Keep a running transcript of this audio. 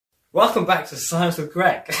Welcome back to Science with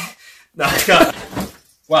Greg. No, I can't.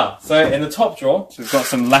 Well, so in the top drawer, we've got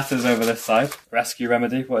some letters over this side. Rescue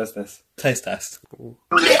Remedy, what is this? Taste test. Ooh.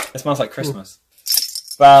 It smells like Christmas.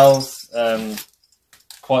 Bells,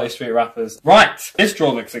 Quality Street wrappers. Right, this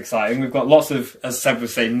drawer looks exciting. We've got lots of, as Seb would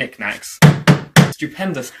say, knickknacks.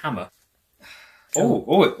 Stupendous hammer.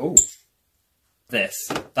 Oh.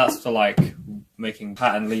 That's for like making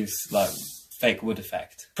pattern leaves like fake wood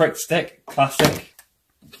effect. Prick stick, classic.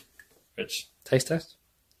 Rich. Taste test?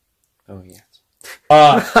 Oh, yes.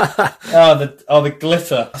 The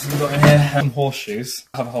glitter. That's what we've got in here. Some horseshoes.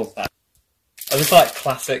 Have a hold of that. I just like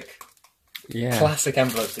classic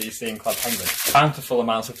envelopes that you see in Club Penguin. Bountiful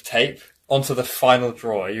amounts of tape onto the final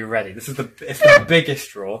drawer. Are you ready? It's the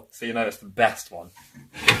biggest drawer, so you know it's the best one.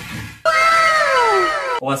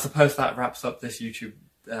 Well, I suppose that wraps up this YouTube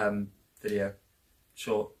video,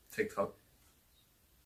 short TikTok.